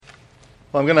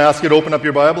Well, I'm going to ask you to open up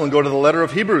your Bible and go to the letter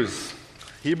of Hebrews.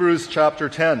 Hebrews chapter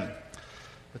 10.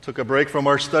 I took a break from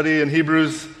our study in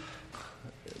Hebrews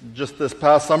just this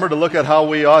past summer to look at how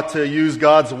we ought to use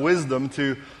God's wisdom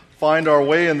to find our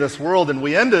way in this world. And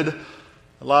we ended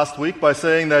last week by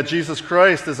saying that Jesus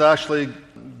Christ is actually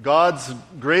God's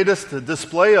greatest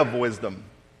display of wisdom.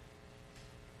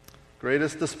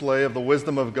 Greatest display of the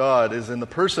wisdom of God is in the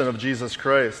person of Jesus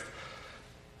Christ.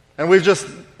 And we've just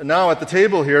now at the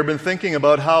table here been thinking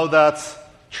about how that's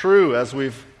true as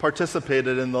we've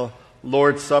participated in the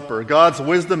Lord's Supper. God's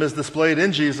wisdom is displayed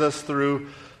in Jesus through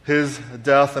his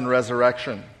death and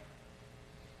resurrection.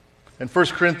 In 1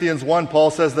 Corinthians 1, Paul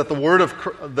says that the word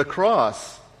of the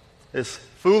cross is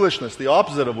foolishness. The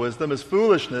opposite of wisdom is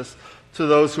foolishness to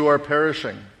those who are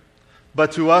perishing.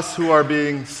 But to us who are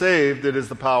being saved, it is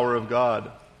the power of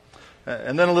God.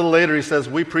 And then a little later he says,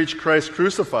 we preach Christ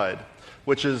crucified,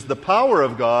 which is the power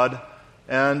of God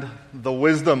and the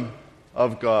wisdom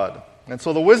of God. And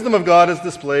so the wisdom of God is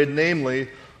displayed, namely,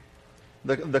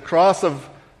 the cross of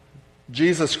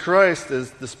Jesus Christ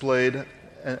is displayed,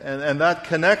 and that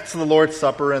connects the Lord's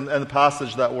Supper and the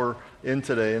passage that we're in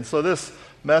today. And so this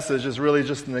message is really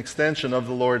just an extension of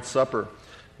the Lord's Supper,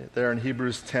 there in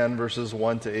Hebrews 10, verses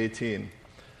 1 to 18.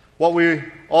 What we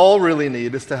all really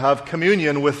need is to have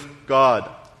communion with God.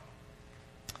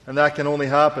 And that can only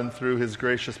happen through his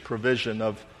gracious provision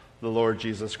of the Lord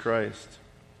Jesus Christ.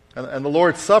 And the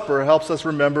Lord's Supper helps us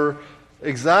remember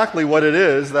exactly what it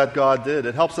is that God did.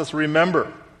 It helps us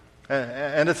remember.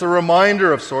 And it's a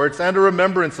reminder of sorts and a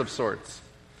remembrance of sorts.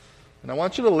 And I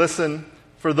want you to listen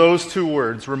for those two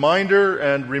words, reminder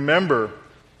and remember,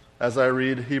 as I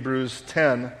read Hebrews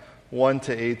 10, 1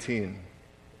 to 18.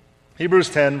 Hebrews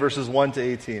 10, verses 1 to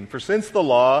 18. For since the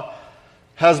law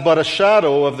has but a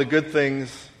shadow of the good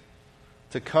things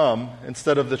to come,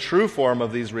 instead of the true form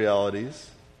of these realities,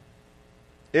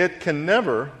 it can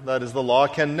never, that is the law,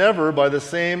 can never, by the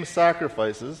same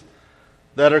sacrifices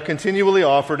that are continually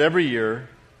offered every year,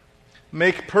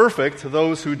 make perfect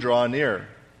those who draw near.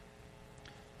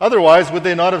 Otherwise, would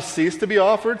they not have ceased to be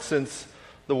offered, since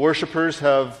the worshippers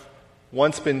having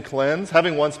once been cleansed,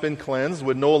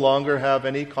 would no longer have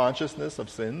any consciousness of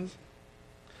sins?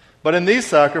 But in these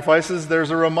sacrifices,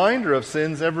 there's a reminder of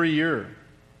sins every year.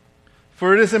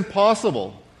 For it is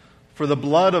impossible for the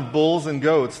blood of bulls and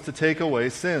goats to take away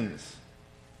sins.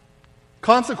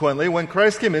 Consequently, when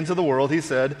Christ came into the world, he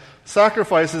said,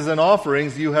 sacrifices and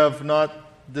offerings you have not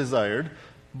desired,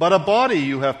 but a body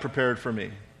you have prepared for me.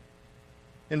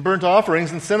 In burnt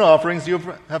offerings and sin offerings you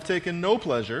have taken no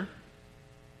pleasure.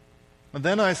 And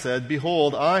then I said,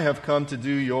 behold, I have come to do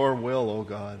your will, O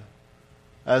God,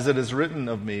 as it is written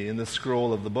of me in the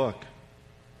scroll of the book.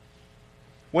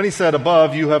 When he said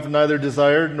above, you have neither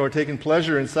desired nor taken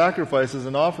pleasure in sacrifices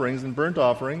and offerings and burnt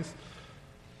offerings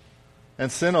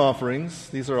and sin offerings,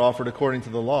 these are offered according to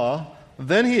the law,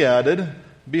 then he added,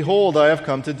 behold, I have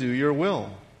come to do your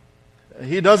will.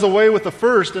 He does away with the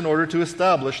first in order to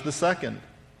establish the second.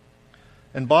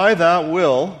 And by that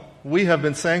will, we have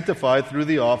been sanctified through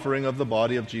the offering of the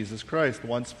body of Jesus Christ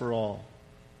once for all.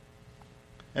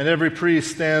 And every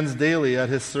priest stands daily at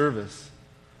his service,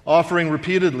 offering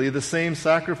repeatedly the same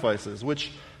sacrifices,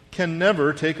 which can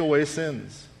never take away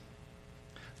sins.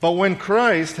 But when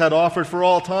Christ had offered for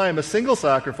all time a single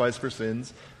sacrifice for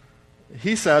sins,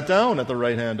 he sat down at the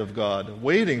right hand of God,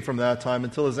 waiting from that time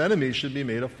until his enemies should be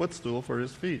made a footstool for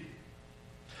his feet.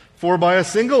 For by a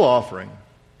single offering,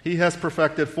 he has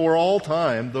perfected for all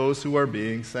time those who are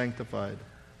being sanctified.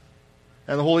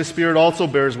 And the Holy Spirit also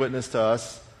bears witness to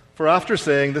us. For after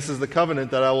saying, this is the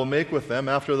covenant that I will make with them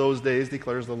after those days,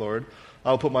 declares the Lord, I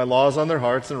will put my laws on their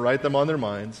hearts and write them on their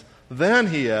minds. Then,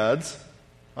 he adds,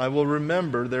 I will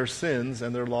remember their sins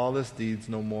and their lawless deeds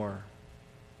no more.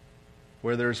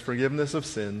 Where there is forgiveness of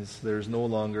sins, there is no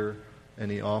longer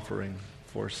any offering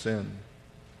for sin.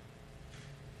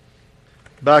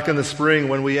 Back in the spring,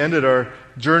 when we ended our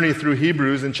journey through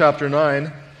Hebrews in chapter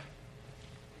 9,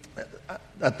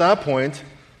 at that point,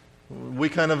 we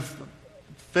kind of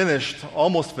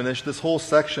almost finished this whole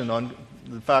section on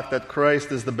the fact that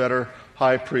Christ is the better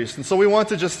high priest. And so we want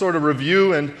to just sort of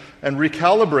review and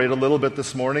recalibrate a little bit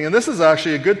this morning. And this is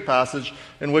actually a good passage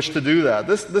in which to do that.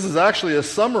 This is actually a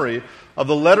summary of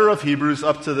the letter of Hebrews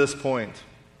up to this point.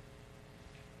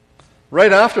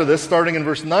 Right after this, starting in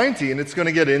verse 19, it's going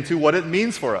to get into what it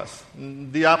means for us,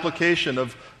 the application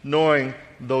of knowing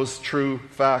those true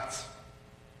facts.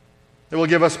 It will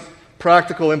give us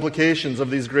practical implications of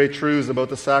these great truths about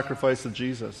the sacrifice of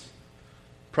Jesus.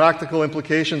 Practical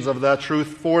implications of that truth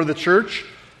for the church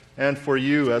and for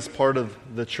you as part of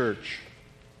the church.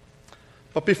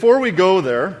 But before we go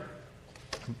there,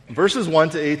 Verses 1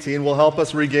 to 18 will help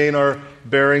us regain our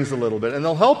bearings a little bit, and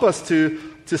they'll help us to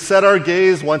set our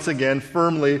gaze once again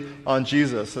firmly on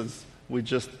Jesus, as we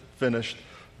just finished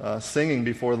singing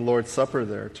before the Lord's Supper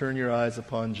there. Turn your eyes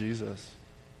upon Jesus,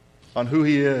 on who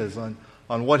he is, on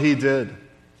what he did,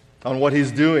 on what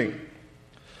he's doing.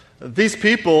 These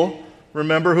people,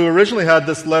 remember, who originally had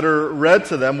this letter read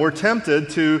to them, were tempted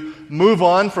to move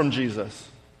on from Jesus.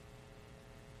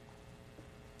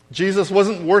 Jesus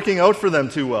wasn't working out for them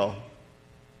too well.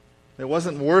 It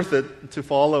wasn't worth it to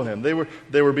follow him. They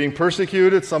were being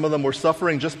persecuted. Some of them were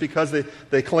suffering just because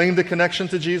they claimed a connection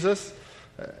to Jesus.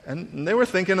 And they were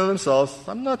thinking to themselves,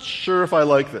 I'm not sure if I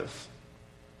like this.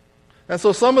 And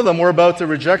so some of them were about to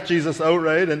reject Jesus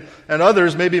outright, and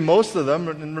others, maybe most of them,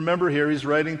 and remember here he's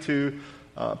writing to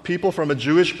people from a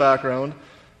Jewish background,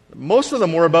 most of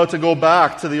them were about to go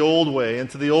back to the old way, and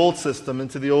to the old system,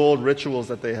 and to the old rituals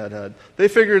that they had. They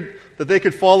figured that they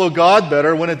could follow God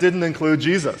better when it didn't include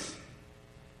Jesus.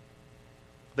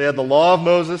 They had the law of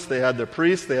Moses, they had their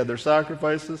priests, they had their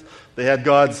sacrifices, they had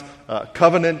God's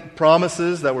covenant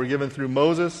promises that were given through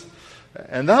Moses,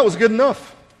 and that was good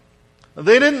enough.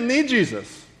 They didn't need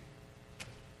Jesus.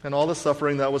 And all the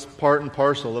suffering that was part and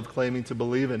parcel of claiming to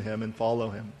believe in him and follow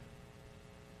him.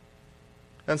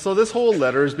 And so this whole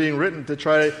letter is being written to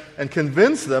try and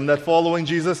convince them that following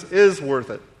Jesus is worth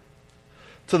it.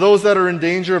 To those that are in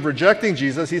danger of rejecting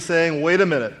Jesus, he's saying, wait a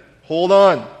minute, hold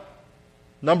on.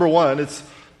 Number one, it's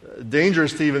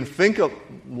dangerous to even think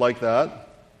like that.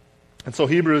 And so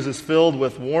Hebrews is filled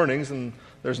with warnings, and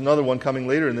there's another one coming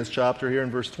later in this chapter here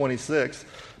in verse 26.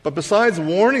 But besides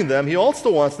warning them, he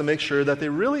also wants to make sure that they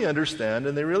really understand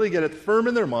and they really get it firm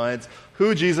in their minds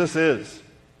who Jesus is.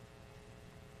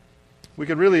 We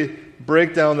could really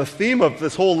break down the theme of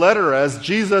this whole letter as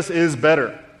Jesus is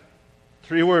better.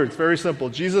 3 words, very simple.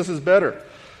 Jesus is better.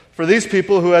 For these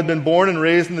people who had been born and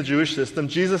raised in the Jewish system,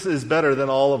 Jesus is better than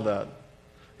all of that.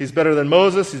 He's better than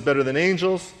Moses. He's better than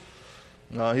angels.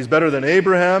 He's better than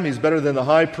Abraham. He's better than the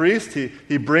high priest.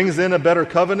 He brings in a better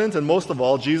covenant. And most of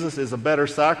all, Jesus is a better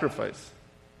sacrifice.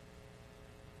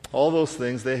 All those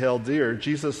things they held dear.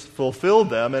 Jesus fulfilled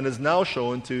them and is now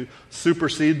shown to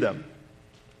supersede them.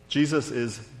 Jesus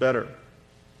is better.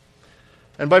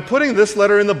 And by putting this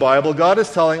letter in the Bible, God is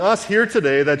telling us here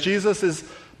today that Jesus is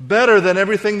better than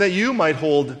everything that you might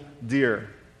hold dear.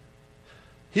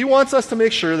 He wants us to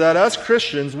make sure that as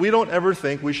Christians, we don't ever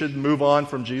think we should move on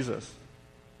from Jesus.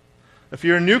 If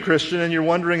you're a new Christian and you're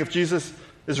wondering if Jesus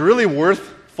is really worth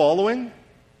following,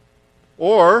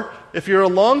 or if you're a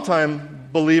longtime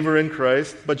believer in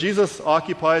Christ, but Jesus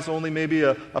occupies only maybe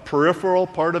a peripheral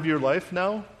part of your life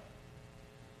now,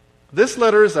 this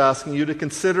letter is asking you to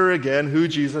consider again who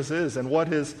Jesus is and what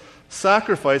his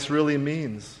sacrifice really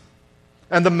means,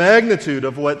 and the magnitude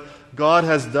of what God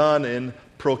has done in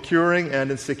procuring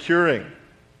and in securing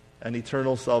an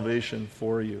eternal salvation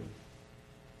for you.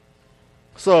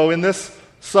 So in this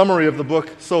summary of the book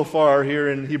so far here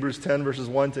in Hebrews 10 verses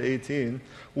 1 to 18,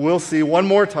 we'll see one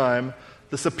more time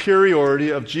the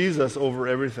superiority of Jesus over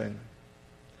everything.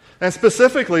 And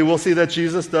specifically, we'll see that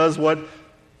Jesus does what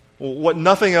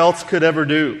nothing else could ever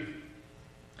do.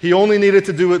 He only needed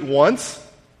to do it once,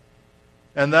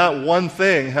 and that one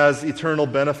thing has eternal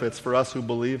benefits for us who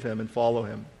believe him and follow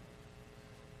him.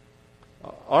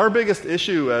 Our biggest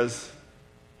issue as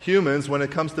humans when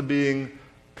it comes to being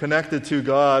connected to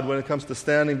God, when it comes to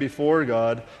standing before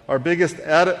God, our biggest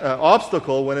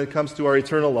obstacle when it comes to our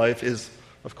eternal life is,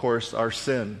 of course, our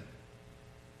sin.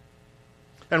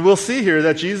 And we'll see here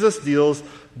that Jesus deals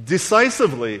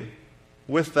decisively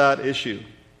with that issue.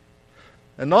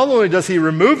 And not only does he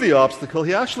remove the obstacle,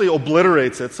 he actually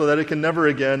obliterates it so that it can never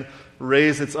again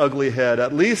raise its ugly head,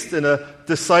 at least in a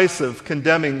decisive,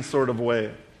 condemning sort of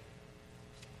way.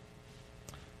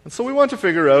 And so we want to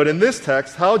figure out in this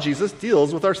text how Jesus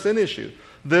deals with our sin issue,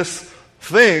 this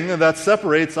thing that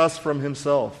separates us from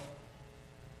himself.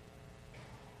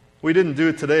 We didn't do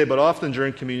it today, but often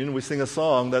during communion we sing a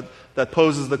song that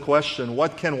poses the question,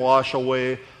 what can wash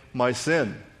away my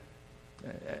sin?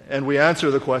 And we answer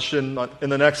the question in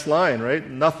the next line, right?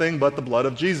 Nothing but the blood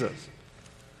of Jesus.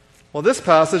 Well, this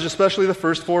passage, especially the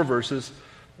first 4 verses,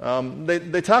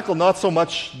 they tackle not so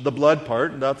much the blood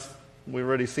part, we've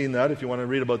already seen that. If you want to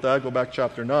read about that, go back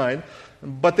chapter 9.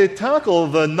 But they tackle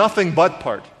the nothing but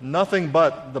part, nothing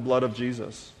but the blood of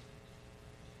Jesus.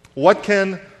 What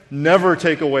can never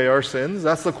take away our sins?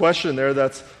 That's the question there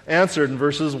that's answered in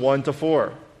verses 1 to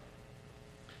 4.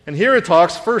 And here it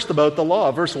talks first about the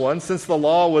law. Verse 1, since the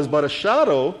law was but a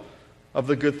shadow of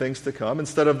the good things to come,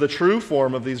 instead of the true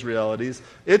form of these realities,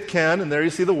 it can, and there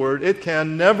you see the word, it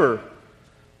can never,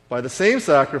 by the same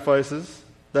sacrifices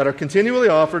that are continually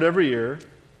offered every year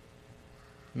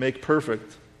make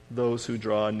perfect those who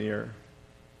draw near.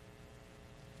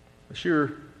 The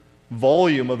sheer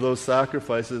volume of those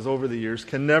sacrifices over the years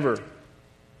can never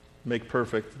make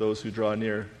perfect those who draw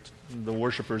near, the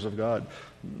worshipers of God.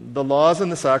 The laws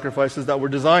and the sacrifices that were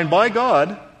designed by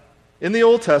God in the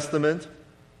Old Testament,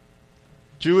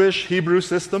 Jewish, Hebrew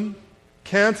system,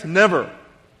 can't never,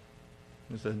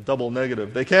 it's a double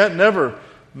negative, they can't never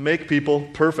make people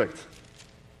perfect.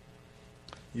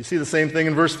 You see the same thing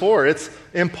in verse 4. It's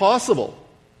impossible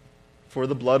for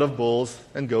the blood of bulls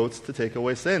and goats to take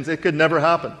away sins. It could never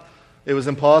happen. It was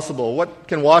impossible. What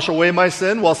can wash away my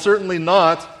sin? Well, certainly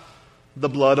not the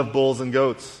blood of bulls and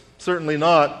goats. Certainly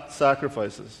not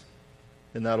sacrifices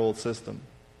in that old system.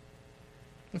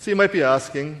 And so you might be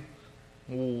asking,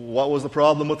 what was the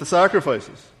problem with the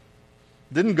sacrifices?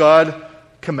 Didn't God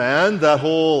command that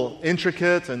whole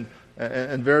intricate and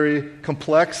very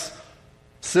complex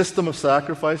system of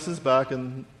sacrifices back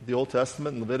in the Old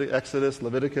Testament, in Exodus,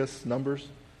 Leviticus, Numbers?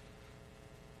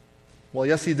 Well,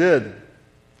 yes, he did.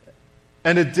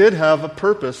 And it did have a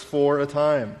purpose for a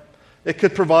time. It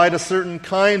could provide a certain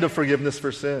kind of forgiveness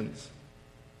for sins.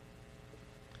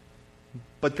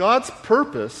 But God's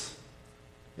purpose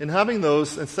in having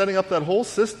those and setting up that whole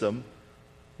system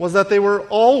was that they were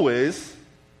always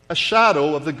a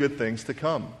shadow of the good things to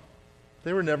come.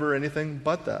 They were never anything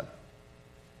but that.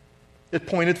 It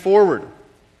pointed forward.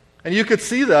 And you could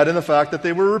see that in the fact that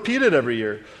they were repeated every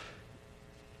year.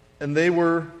 And they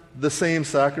were the same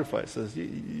sacrifices.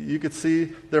 You could see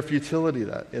their futility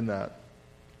in that.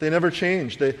 They never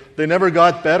changed. They never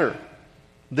got better.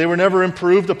 They were never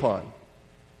improved upon.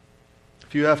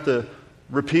 If you have to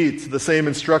repeat the same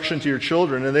instruction to your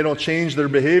children and they don't change their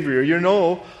behavior, you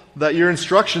know that your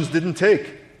instructions didn't take.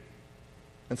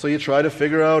 And so you try to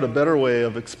figure out a better way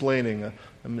of explaining,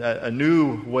 a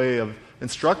new way of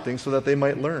instructing so that they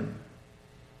might learn.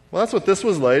 Well, that's what this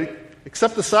was like,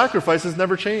 except the sacrifices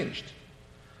never changed.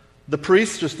 The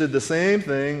priests just did the same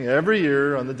thing every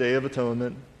year on the Day of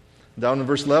Atonement. Down in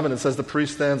verse 11, it says the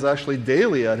priest stands actually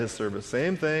daily at his service.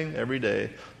 Same thing every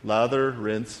day. Lather,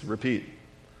 rinse, repeat.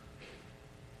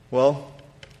 Well,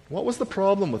 what was the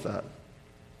problem with that?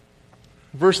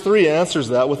 Verse 3 answers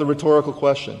that with a rhetorical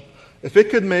question. If it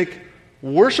could make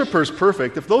worshipers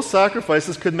perfect, if those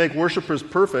sacrifices could make worshipers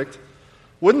perfect,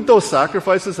 wouldn't those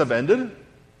sacrifices have ended?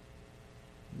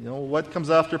 You know, what comes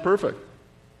after perfect?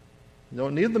 You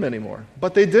don't need them anymore.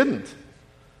 But they didn't.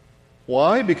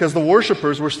 Why? Because the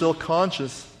worshipers were still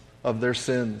conscious of their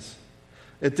sins.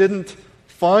 It didn't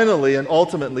finally and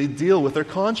ultimately deal with their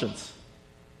conscience.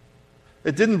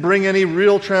 It didn't bring any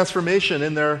real transformation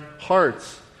in their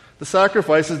hearts. The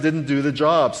sacrifices didn't do the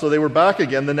job, so they were back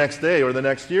again the next day or the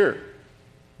next year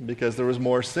because there was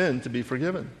more sin to be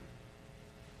forgiven.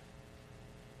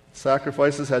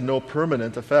 Sacrifices had no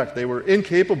permanent effect. They were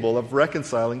incapable of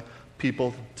reconciling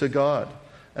people to God.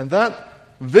 And that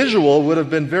visual would have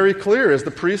been very clear as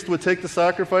the priest would take the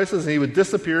sacrifices and he would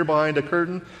disappear behind a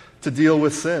curtain to deal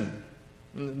with sin.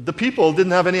 The people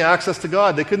didn't have any access to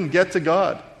God. They couldn't get to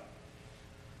God.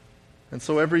 And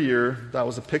so every year, that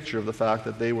was a picture of the fact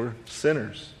that they were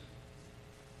sinners.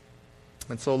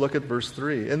 And so look at verse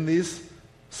 3. In these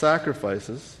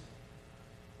sacrifices,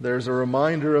 there's a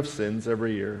reminder of sins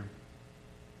every year.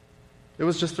 It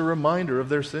was just a reminder of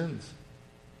their sins.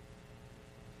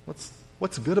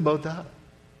 What's good about that?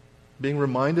 Being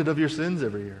reminded of your sins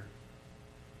every year.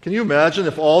 Can you imagine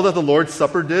if all that the Lord's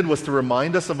Supper did was to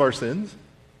remind us of our sins?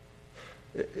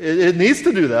 It needs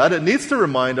to do that. It needs to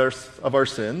remind us of our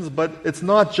sins, but it's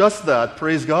not just that,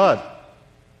 praise God.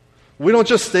 We don't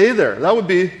just stay there. That would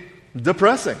be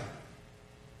depressing.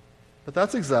 But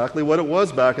that's exactly what it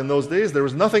was back in those days. There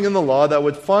was nothing in the law that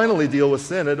would finally deal with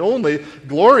sin. It only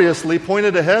gloriously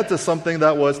pointed ahead to something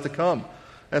that was to come.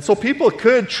 And so people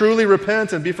could truly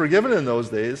repent and be forgiven in those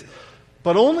days,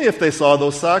 but only if they saw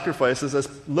those sacrifices as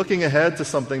looking ahead to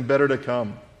something better to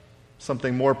come,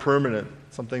 something more permanent,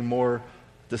 something more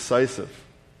decisive.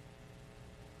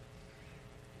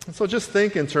 And so just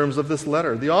think in terms of this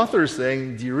letter. The author is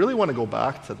saying, do you really want to go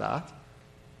back to that?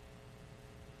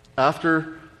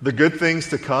 After the good things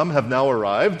to come have now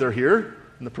arrived, they're here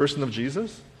in the person of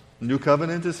Jesus. The new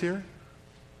covenant is here.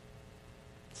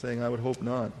 Saying, I would hope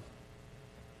not.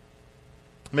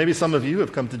 Maybe some of you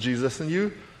have come to Jesus and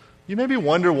you maybe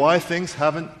wonder why things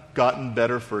haven't gotten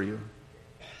better for you,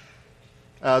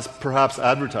 as perhaps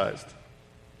advertised.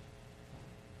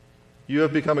 You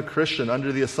have become a Christian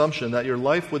under the assumption that your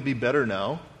life would be better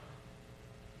now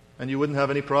and you wouldn't have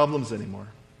any problems anymore.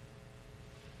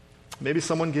 Maybe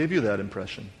someone gave you that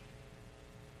impression.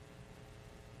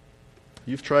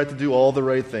 You've tried to do all the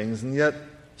right things, and yet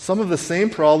some of the same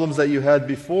problems that you had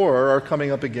before are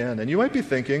coming up again. And you might be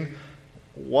thinking,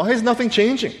 why is nothing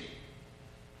changing?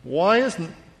 Why is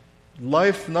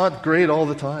life not great all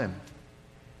the time?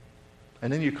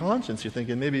 And in your conscience, you're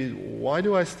thinking, maybe, why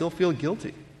do I still feel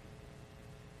guilty?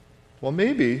 Well,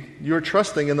 maybe you're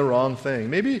trusting in the wrong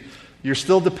thing. Maybe you're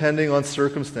still depending on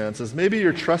circumstances. Maybe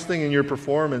you're trusting in your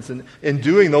performance and in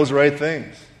doing those right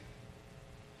things.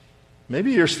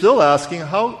 Maybe you're still asking,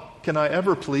 how can I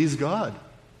ever please God?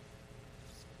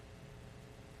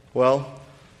 Well,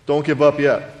 don't give up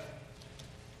yet.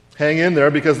 Hang in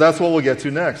there, because that's what we'll get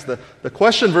to next. The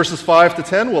question verses 5 to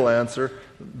 10 will answer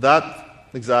that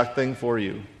exact thing for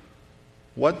you.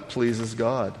 What pleases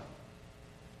God?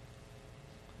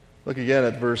 Look again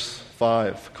at verse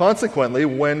 5. Consequently,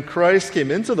 when Christ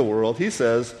came into the world, he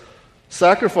says,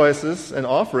 sacrifices and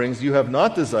offerings you have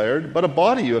not desired, but a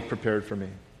body you have prepared for me.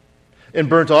 In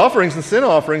burnt offerings and sin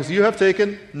offerings you have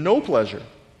taken no pleasure.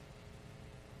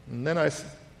 And then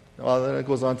then it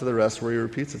goes on to the rest where he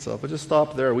repeats itself. But just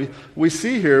stop there. We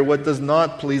see here what does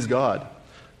not please God.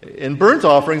 In burnt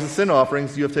offerings and sin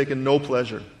offerings you have taken no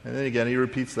pleasure. And then again he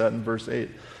repeats that in verse 8.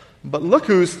 But look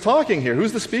who's talking here.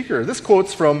 Who's the speaker? This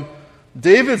quote's from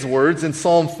David's words in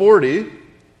Psalm 40,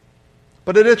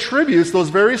 but it attributes those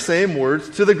very same words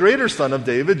to the greater son of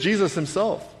David, Jesus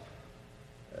himself,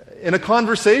 in a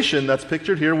conversation that's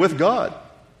pictured here with God.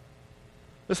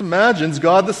 This imagines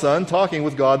God the Son talking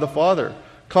with God the Father.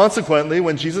 Consequently,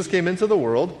 when Jesus came into the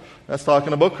world, that's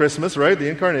talking about Christmas, right? The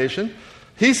incarnation.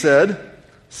 He said,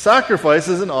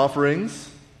 sacrifices and offerings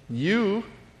you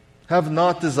have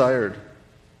not desired,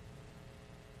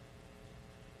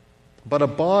 but a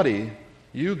body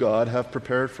you, God, have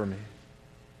prepared for me.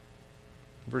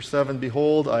 Verse 7,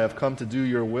 behold, I have come to do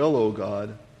your will, O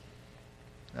God,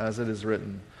 as it is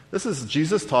written. This is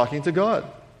Jesus talking to God.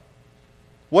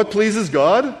 What pleases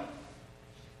God?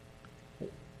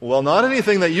 Well, not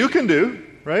anything that you can do,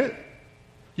 right?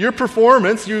 Your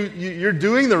performance, you're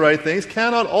doing the right things,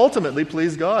 cannot ultimately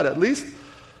please God, at least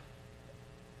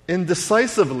in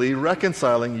decisively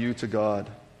reconciling you to God.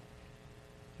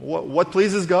 What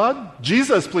pleases God?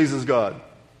 Jesus pleases God,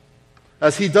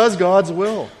 as he does God's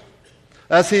will,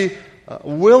 as he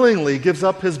willingly gives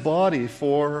up his body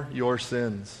for your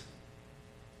sins.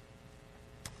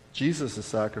 Jesus'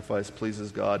 sacrifice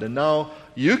pleases God. And now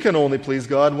you can only please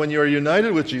God when you are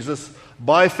united with Jesus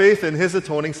by faith in his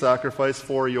atoning sacrifice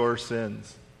for your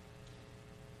sins.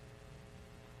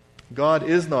 God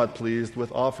is not pleased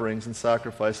with offerings and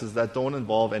sacrifices that don't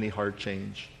involve any heart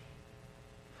change.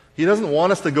 He doesn't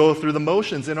want us to go through the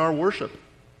motions in our worship.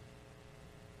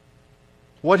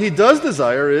 What he does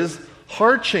desire is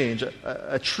heart change,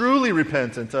 a truly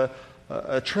repentant,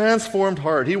 a transformed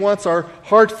heart. He wants our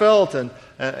heartfelt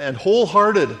and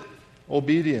wholehearted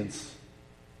obedience.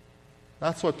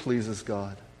 That's what pleases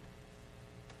God.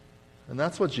 And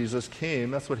that's what Jesus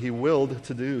came, that's what he willed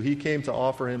to do. He came to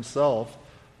offer himself,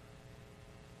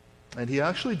 and he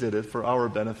actually did it for our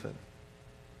benefit.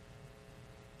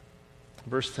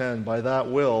 Verse 10, by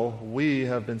that will we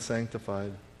have been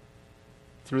sanctified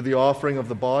through the offering of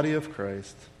the body of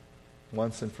Christ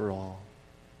once and for all.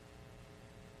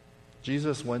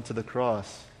 Jesus went to the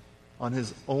cross on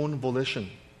his own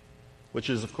volition, which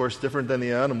is, of course, different than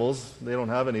the animals. They don't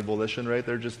have any volition, right?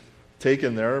 They're just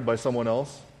taken there by someone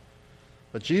else.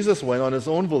 But Jesus went on his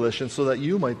own volition so that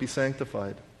you might be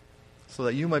sanctified, so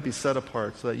that you might be set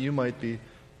apart, so that you might be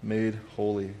made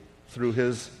holy through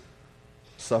his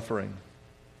suffering,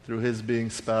 through his being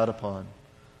spat upon,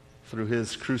 through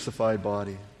his crucified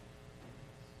body.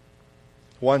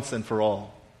 Once and for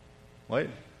all. Right?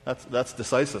 That's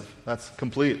decisive. That's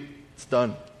complete. It's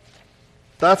done.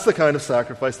 That's the kind of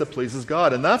sacrifice that pleases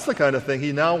God. And that's the kind of thing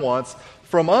he now wants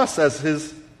from us as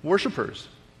his worshipers,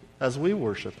 as we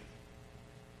worship.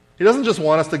 He doesn't just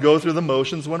want us to go through the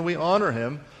motions when we honor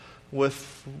him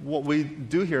with what we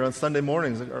do here on Sunday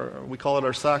mornings. We call it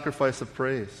our sacrifice of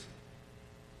praise.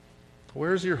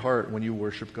 Where's your heart when you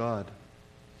worship God?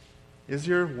 Is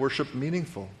your worship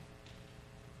meaningful?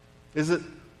 Is it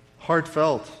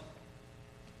heartfelt?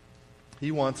 He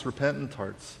wants repentant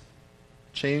hearts,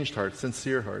 changed hearts,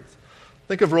 sincere hearts.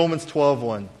 Think of Romans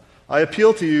 12:1. I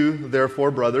appeal to you,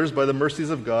 therefore, brothers, by the mercies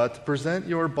of God, to present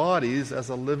your bodies as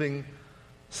a living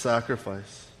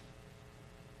sacrifice,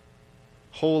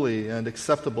 holy and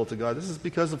acceptable to God. This is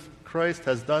because of Christ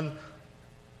has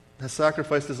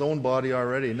sacrificed his own body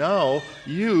already. Now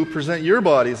you present your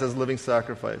bodies as living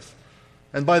sacrifice.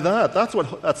 And by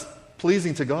that's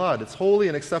pleasing to God. It's holy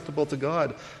and acceptable to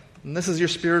God. And this is your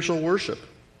spiritual worship.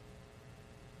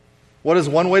 What is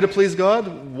one way to please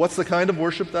God? What's the kind of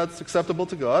worship that's acceptable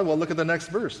to God? Well, look at the next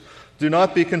verse. Do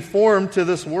not be conformed to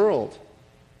this world,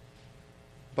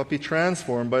 but be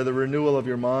transformed by the renewal of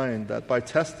your mind, that by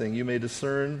testing you may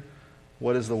discern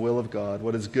what is the will of God,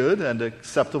 what is good and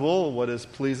acceptable, what is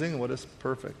pleasing, what is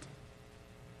perfect.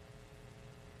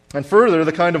 And further,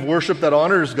 the kind of worship that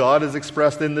honors God is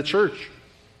expressed in the church,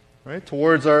 right?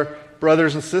 Towards our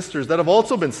brothers and sisters that have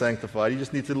also been sanctified. You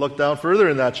just need to look down further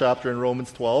in that chapter in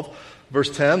Romans 12,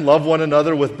 verse 10. Love one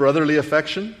another with brotherly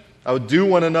affection. Outdo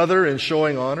one another in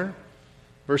showing honor.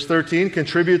 Verse 13.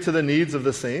 Contribute to the needs of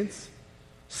the saints.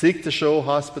 Seek to show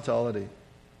hospitality.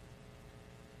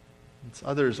 It's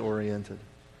others-oriented.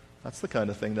 That's the kind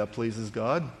of thing that pleases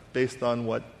God based on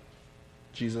what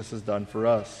Jesus has done for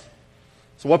us.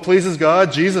 So what pleases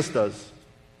God? Jesus does.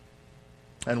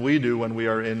 And we do when we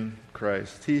are in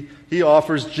Christ. He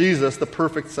offers Jesus the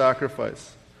perfect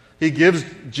sacrifice. He gives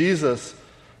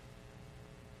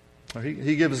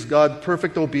God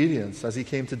perfect obedience as he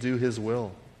came to do his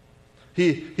will.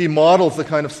 He models the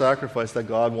kind of sacrifice that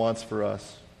God wants for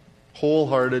us.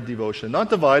 Wholehearted devotion, not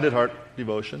divided heart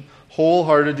devotion,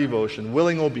 wholehearted devotion,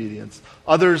 willing obedience,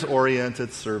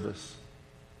 others-oriented service.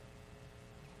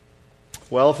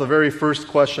 Well, if the very first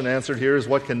question answered here is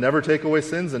what can never take away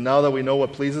sins, and now that we know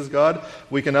what pleases God,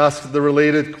 we can ask the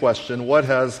related question, what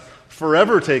has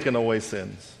forever taken away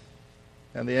sins?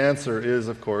 And the answer is,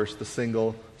 of course, the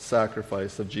single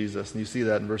sacrifice of Jesus. And you see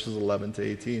that in verses 11 to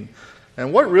 18.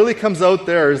 And what really comes out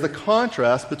there is the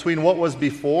contrast between what was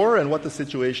before and what the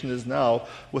situation is now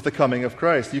with the coming of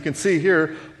Christ. You can see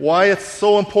here why it's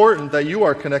so important that you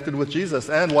are connected with Jesus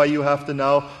and why you have to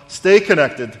now stay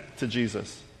connected to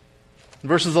Jesus. In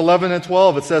verses 11 and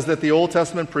 12, it says that the Old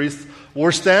Testament priests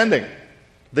were standing.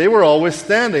 They were always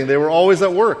standing. They were always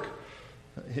at work.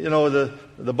 You know,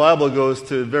 the Bible goes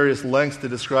to various lengths to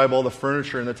describe all the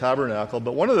furniture in the tabernacle,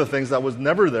 but one of the things that was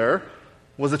never there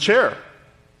was a chair.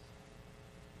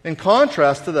 In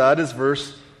contrast to that is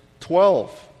verse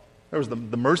 12. There was the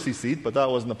mercy seat, but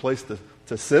that wasn't a place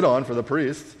to sit on for the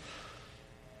priests.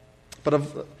 But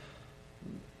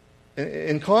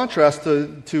in contrast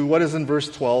to what is in verse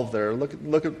 12 there, look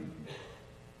at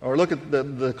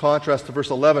the contrast to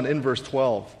verse 11 in verse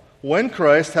 12. When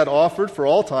Christ had offered for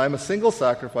all time a single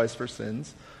sacrifice for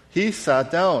sins, he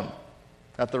sat down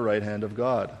at the right hand of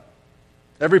God.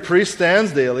 Every priest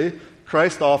stands daily.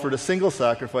 Christ offered a single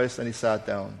sacrifice and he sat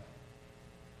down.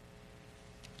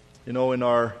 You know, in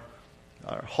our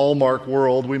Hallmark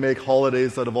world, we make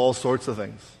holidays out of all sorts of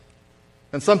things.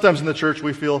 And sometimes in the church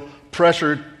we feel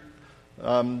pressured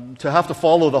to have to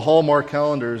follow the Hallmark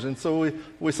calendars. And so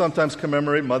we sometimes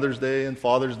commemorate Mother's Day and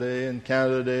Father's Day and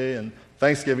Canada Day and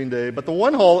Thanksgiving Day. But the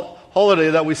one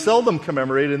holiday that we seldom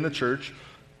commemorate in the church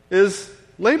is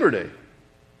Labor Day.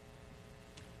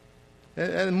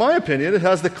 And in my opinion, it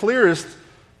has the clearest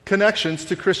connections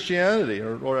to Christianity,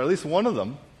 or at least one of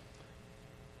them.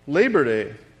 Labor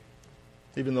Day,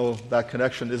 even though that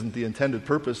connection isn't the intended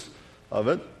purpose of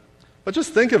it. But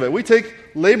just think of it. We take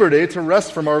Labor Day to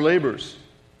rest from our labors.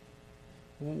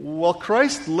 Well,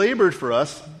 Christ labored for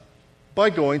us by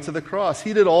going to the cross.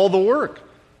 He did all the work.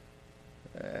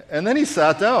 And then he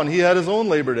sat down. He had his own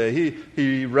Labor Day.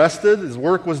 He rested, his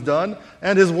work was done,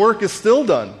 and his work is still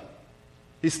done.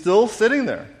 He's still sitting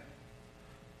there.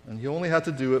 And he only had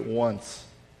to do it once.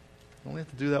 You only have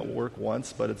to do that work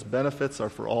once, but its benefits are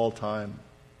for all time.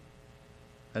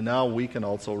 And now we can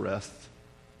also rest,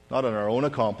 not in our own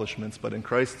accomplishments, but in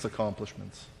Christ's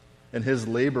accomplishments, in his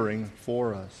laboring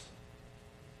for us.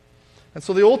 And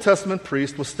so the Old Testament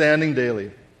priest was standing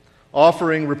daily,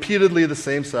 offering repeatedly the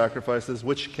same sacrifices,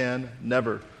 which can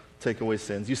never take away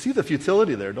sins. You see the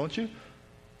futility there, don't you?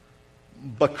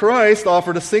 But Christ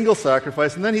offered a single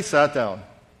sacrifice, and then he sat down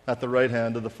at the right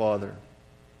hand of the Father.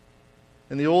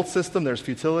 In the old system, there's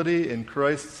futility. In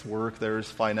Christ's work, there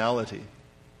is finality.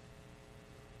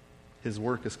 His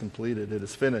work is completed. It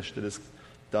is finished. It is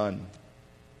done.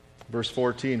 Verse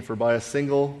 14, for by a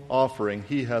single offering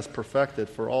he has perfected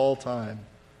for all time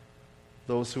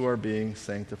those who are being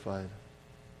sanctified.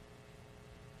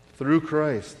 Through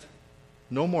Christ,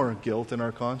 no more guilt in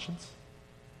our conscience.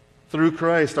 Through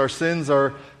Christ, our sins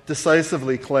are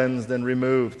decisively cleansed and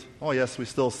removed. Oh yes, we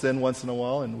still sin once in a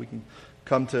while, and we can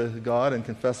come to God and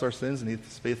confess our sins, and He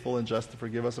is faithful and just to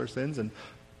forgive us our sins, and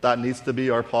that needs to be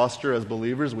our posture as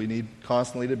believers. We need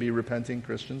constantly to be repenting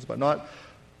Christians, but not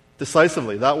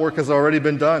decisively. That work has already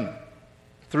been done.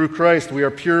 Through Christ, we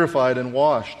are purified and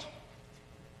washed.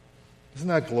 Isn't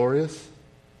that glorious?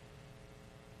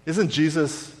 Isn't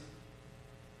Jesus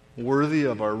worthy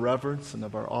of our reverence and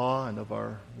of our awe and of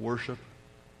our worship?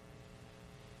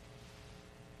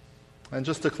 And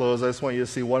just to close, I just want you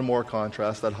to see one more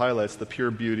contrast that highlights the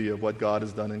pure beauty of what God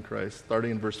has done in Christ,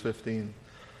 starting in verse 15.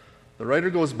 The writer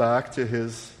goes back to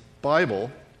his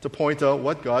Bible to point out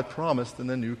what God promised in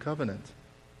the new covenant.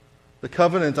 The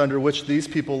covenant under which these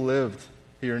people lived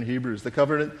here in Hebrews. The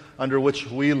covenant under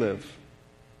which we live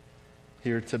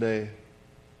here today.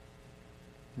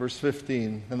 Verse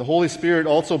 15. And the Holy Spirit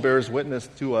also bears witness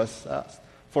to us.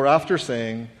 For after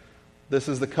saying, this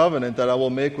is the covenant that I will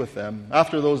make with them.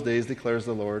 After those days, declares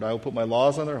the Lord, I will put my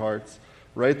laws on their hearts,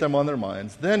 write them on their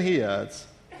minds. Then he adds,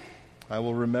 I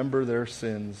will remember their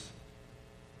sins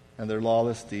and their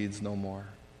lawless deeds no more.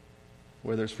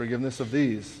 Where there's forgiveness of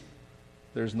these,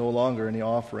 there's no longer any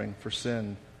offering for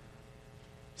sin.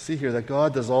 See here that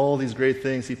God does all these great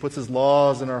things. He puts his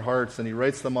laws in our hearts and he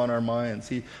writes them on our minds.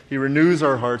 He renews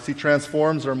our hearts. He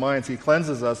transforms our minds. He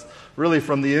cleanses us really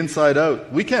from the inside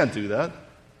out. We can't do that.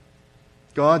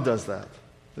 God does that.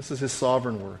 This is his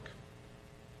sovereign work.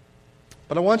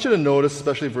 But I want you to notice,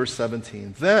 especially verse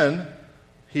 17. Then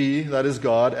he, that is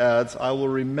God, adds, I will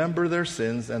remember their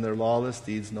sins and their lawless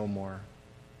deeds no more.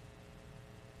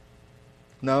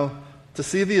 Now, to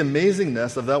see the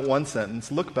amazingness of that one sentence,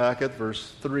 look back at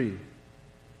verse 3.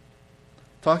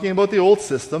 Talking about the old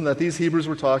system that these Hebrews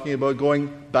were talking about going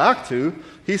back to,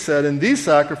 he said, in these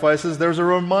sacrifices, there's a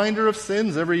reminder of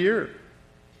sins every year.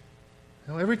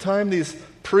 Every time these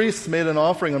priests made an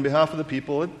offering on behalf of the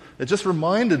people, it just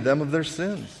reminded them of their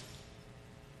sins.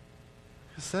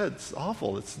 He said, it's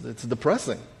awful. It's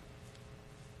depressing.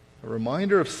 A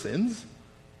reminder of sins?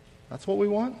 That's what we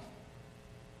want?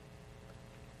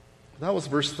 That was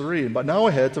verse 3. But now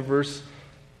ahead to verse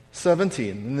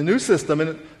 17. In the new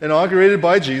system, inaugurated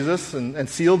by Jesus and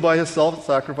sealed by his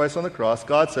self-sacrifice on the cross,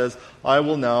 God says, I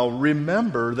will now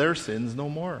remember their sins no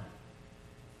more.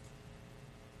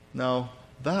 Now,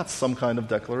 that's some kind of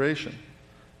declaration.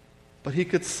 But he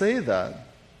could say that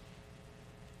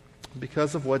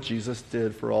because of what Jesus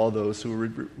did for all those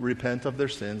who repent of their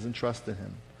sins and trust in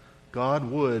him.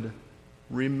 God would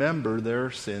remember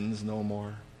their sins no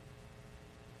more.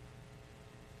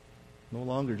 No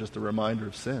longer just a reminder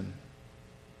of sin.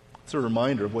 It's a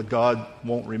reminder of what God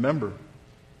won't remember.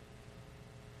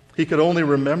 He could only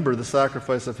remember the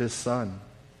sacrifice of his Son.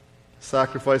 A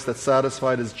sacrifice that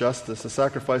satisfied his justice, a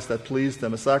sacrifice that pleased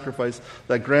him, a sacrifice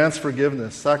that grants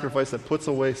forgiveness, a sacrifice that puts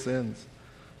away sins,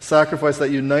 a sacrifice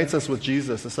that unites us with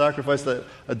Jesus, a sacrifice that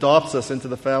adopts us into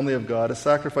the family of God, a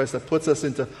sacrifice that puts us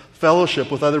into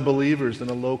fellowship with other believers in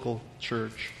a local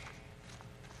church.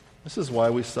 This is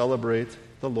why we celebrate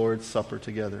the Lord's Supper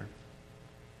together.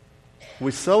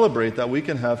 We celebrate that we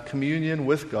can have communion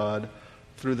with God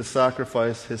through the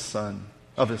sacrifice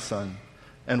of his Son.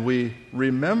 And we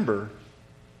remember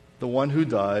the one who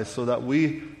dies so that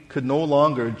we could no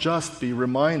longer just be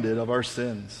reminded of our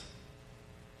sins,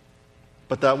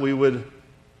 but that we would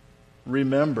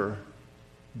remember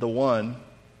the one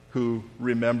who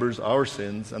remembers our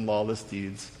sins and lawless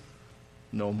deeds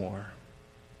no more.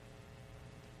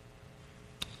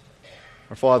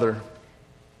 Our Father,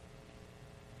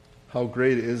 how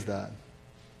great is that?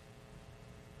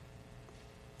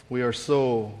 We are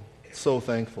so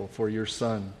thankful for your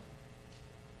Son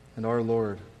and our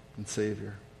Lord and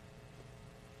Savior.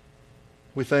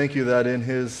 We thank you that in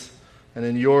his and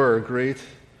in your great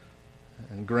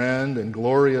and grand and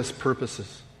glorious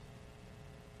purposes,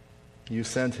 you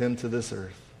sent him to this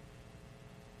earth.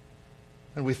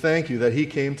 And we thank you that he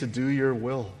came to do your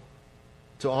will,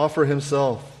 to offer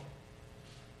himself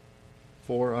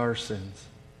for our sins.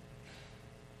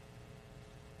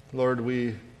 Lord,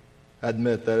 we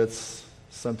admit that it's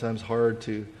sometimes hard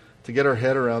to get our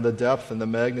head around the depth and the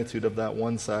magnitude of that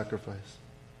one sacrifice.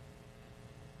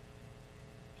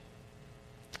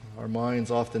 Our minds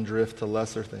often drift to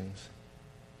lesser things.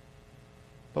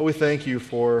 But we thank you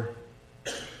for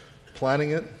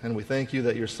planning it, and we thank you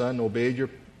that your Son obeyed your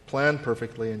plan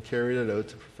perfectly and carried it out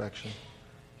to perfection.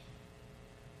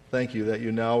 Thank you that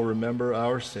you now remember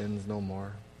our sins no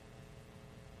more,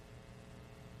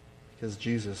 because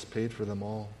Jesus paid for them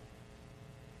all.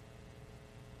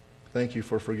 Thank you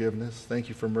for forgiveness. Thank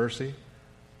you for mercy.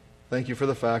 Thank you for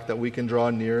the fact that we can draw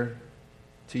near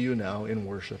to you now in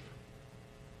worship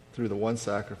through the one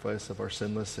sacrifice of our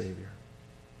sinless Savior.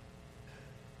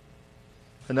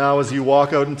 And now as you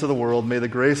walk out into the world, may the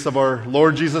grace of our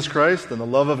Lord Jesus Christ and the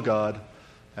love of God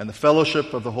and the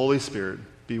fellowship of the Holy Spirit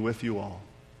be with you all.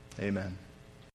 Amen.